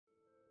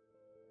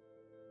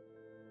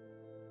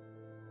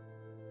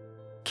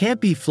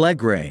Campi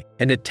Flegrei,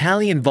 an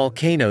Italian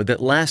volcano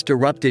that last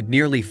erupted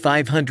nearly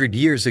 500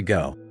 years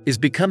ago, is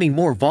becoming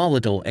more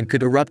volatile and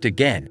could erupt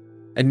again,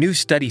 a new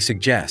study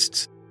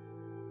suggests.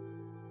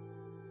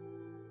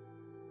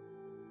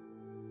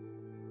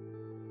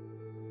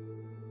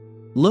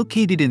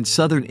 Located in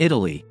southern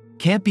Italy,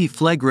 Campi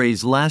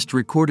Flegrei's last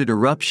recorded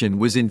eruption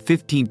was in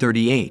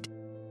 1538.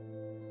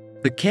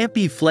 The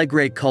Campi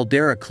Flegrei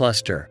Caldera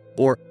cluster,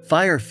 or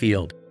fire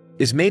field,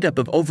 is made up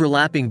of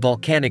overlapping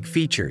volcanic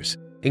features,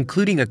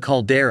 including a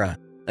caldera,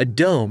 a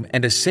dome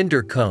and a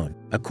cinder cone,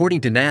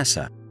 according to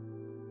NASA.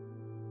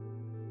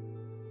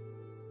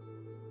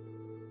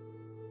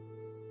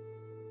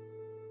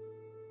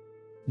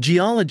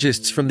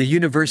 Geologists from the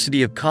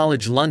University of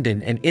College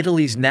London and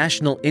Italy's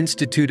National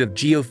Institute of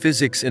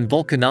Geophysics and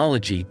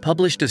Volcanology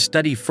published a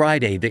study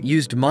Friday that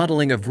used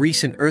modeling of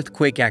recent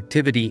earthquake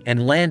activity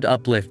and land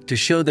uplift to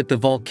show that the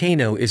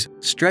volcano is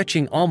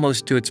stretching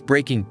almost to its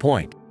breaking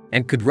point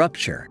and could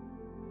rupture.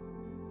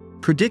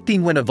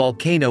 Predicting when a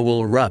volcano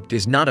will erupt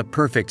is not a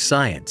perfect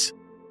science.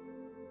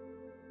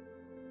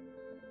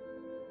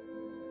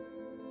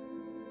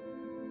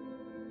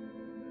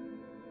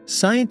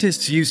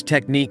 Scientists use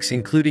techniques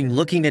including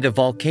looking at a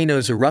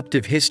volcano's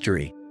eruptive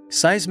history,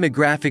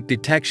 seismographic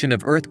detection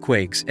of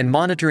earthquakes, and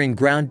monitoring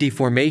ground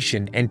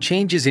deformation and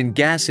changes in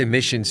gas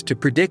emissions to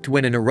predict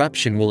when an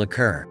eruption will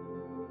occur.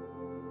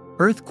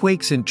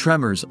 Earthquakes and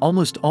tremors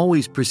almost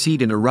always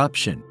precede an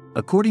eruption,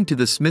 according to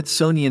the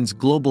Smithsonian's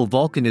Global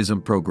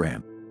Volcanism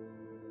Program.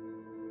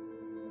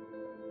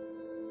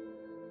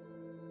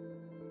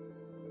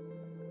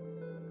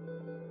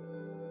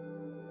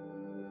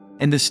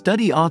 And the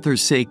study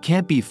authors say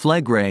Campi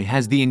Flegrei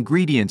has the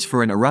ingredients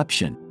for an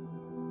eruption.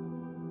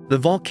 The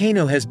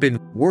volcano has been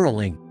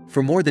whirling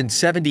for more than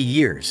 70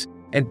 years,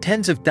 and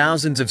tens of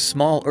thousands of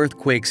small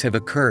earthquakes have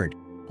occurred,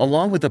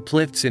 along with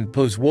uplifts in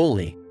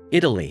Pozzuoli,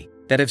 Italy,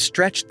 that have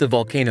stretched the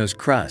volcano's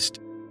crust.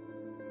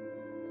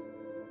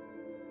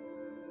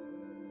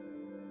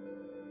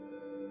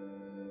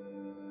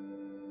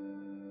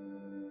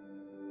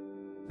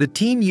 The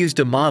team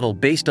used a model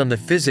based on the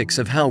physics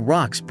of how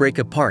rocks break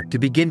apart to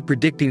begin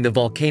predicting the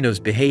volcano's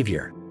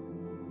behavior.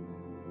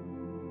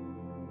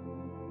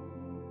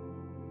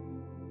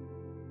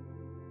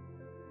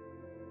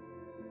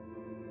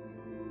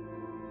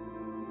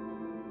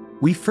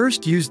 We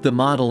first used the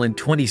model in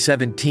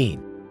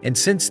 2017, and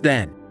since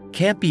then,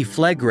 Campi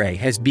Flegrei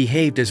has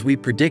behaved as we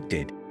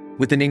predicted,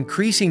 with an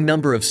increasing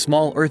number of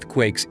small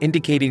earthquakes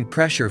indicating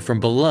pressure from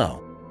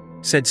below,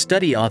 said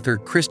study author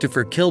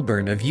Christopher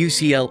Kilburn of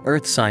UCL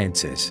Earth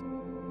Sciences.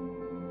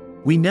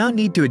 We now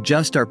need to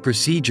adjust our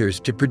procedures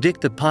to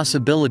predict the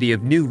possibility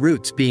of new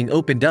routes being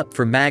opened up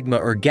for magma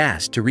or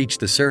gas to reach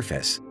the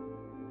surface.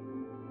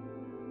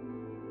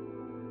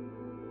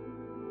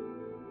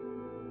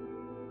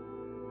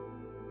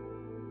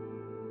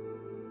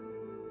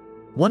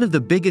 One of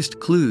the biggest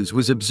clues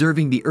was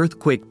observing the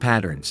earthquake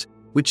patterns,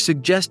 which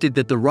suggested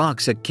that the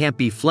rocks at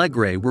Campi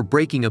Flegrei were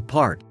breaking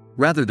apart,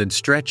 rather than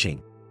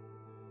stretching.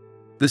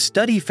 The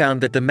study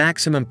found that the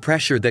maximum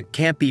pressure that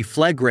Campi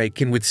Flegrei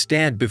can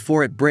withstand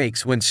before it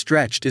breaks when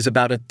stretched is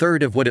about a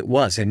third of what it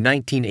was in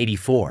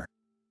 1984.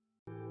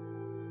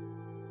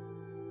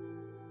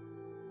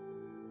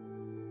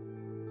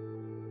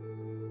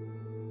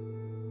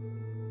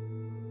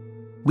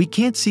 We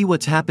can't see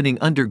what's happening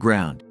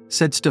underground,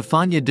 said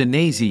Stefania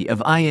Danesi of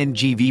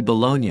INGV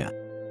Bologna.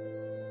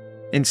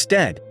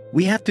 Instead,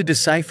 we have to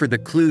decipher the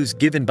clues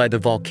given by the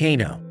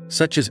volcano,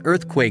 such as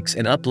earthquakes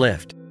and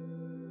uplift.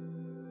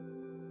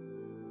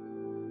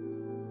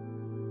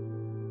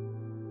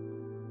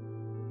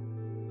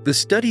 The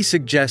study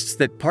suggests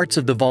that parts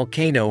of the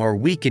volcano are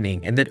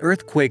weakening and that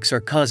earthquakes are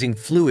causing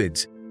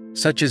fluids,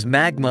 such as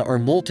magma or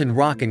molten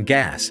rock and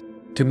gas,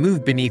 to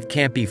move beneath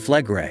Campi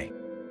Flegrei.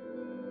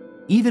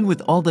 Even with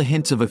all the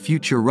hints of a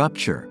future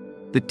rupture,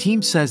 the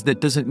team says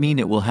that doesn't mean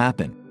it will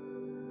happen.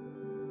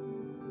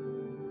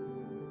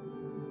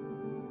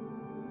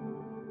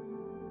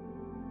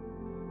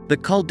 The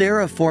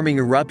caldera-forming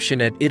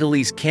eruption at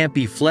Italy's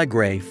Campi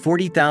Flegrei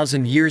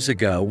 40,000 years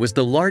ago was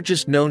the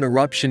largest known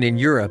eruption in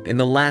Europe in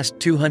the last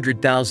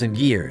 200,000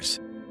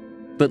 years.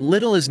 But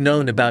little is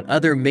known about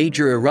other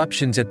major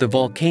eruptions at the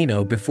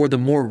volcano before the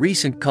more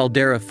recent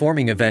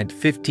caldera-forming event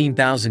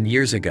 15,000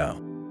 years ago.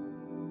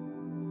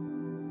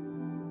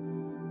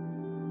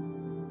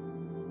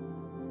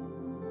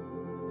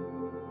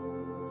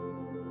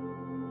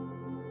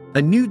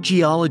 A new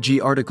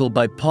geology article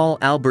by Paul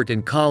Albert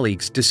and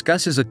colleagues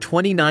discusses a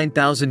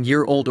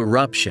 29,000-year-old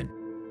eruption,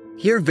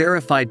 here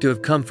verified to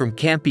have come from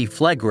Campi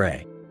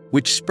Flegrei,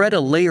 which spread a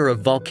layer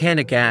of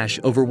volcanic ash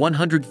over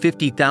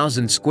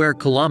 150,000 square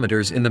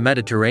kilometers in the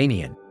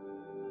Mediterranean.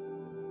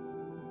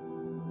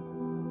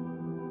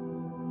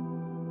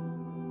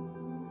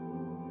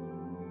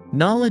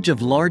 Knowledge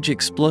of large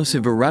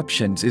explosive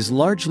eruptions is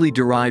largely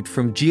derived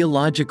from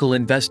geological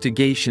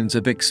investigations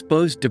of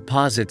exposed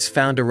deposits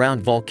found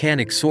around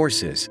volcanic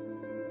sources,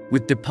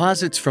 with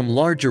deposits from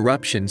large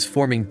eruptions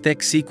forming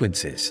thick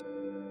sequences.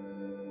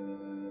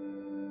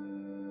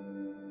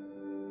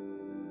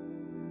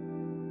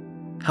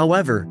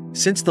 However,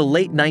 since the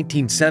late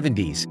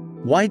 1970s,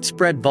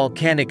 widespread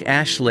volcanic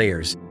ash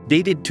layers,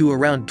 dated to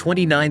around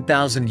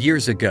 29,000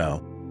 years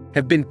ago,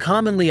 have been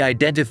commonly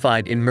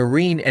identified in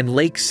marine and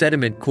lake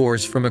sediment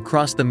cores from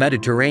across the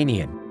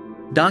Mediterranean,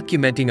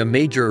 documenting a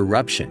major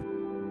eruption.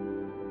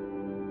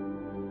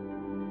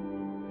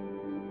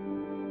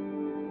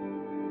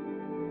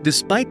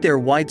 Despite their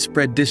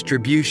widespread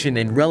distribution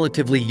and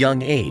relatively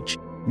young age,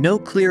 no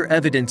clear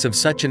evidence of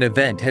such an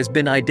event has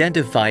been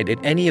identified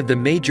at any of the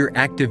major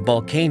active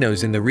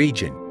volcanoes in the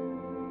region.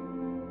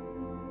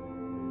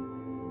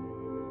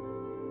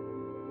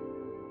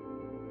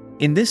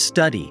 In this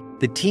study,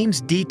 the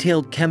team's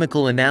detailed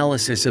chemical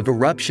analysis of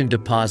eruption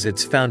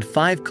deposits found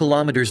 5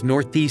 kilometers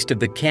northeast of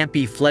the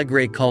Campi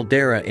Flegrei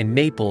Caldera in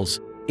Naples,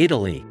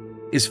 Italy,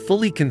 is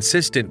fully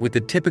consistent with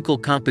the typical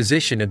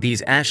composition of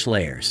these ash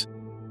layers.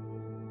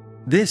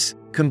 This,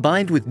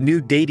 combined with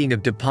new dating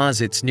of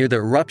deposits near the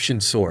eruption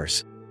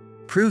source,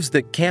 proves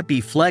that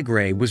Campi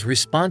Flegrei was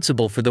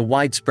responsible for the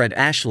widespread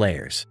ash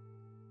layers.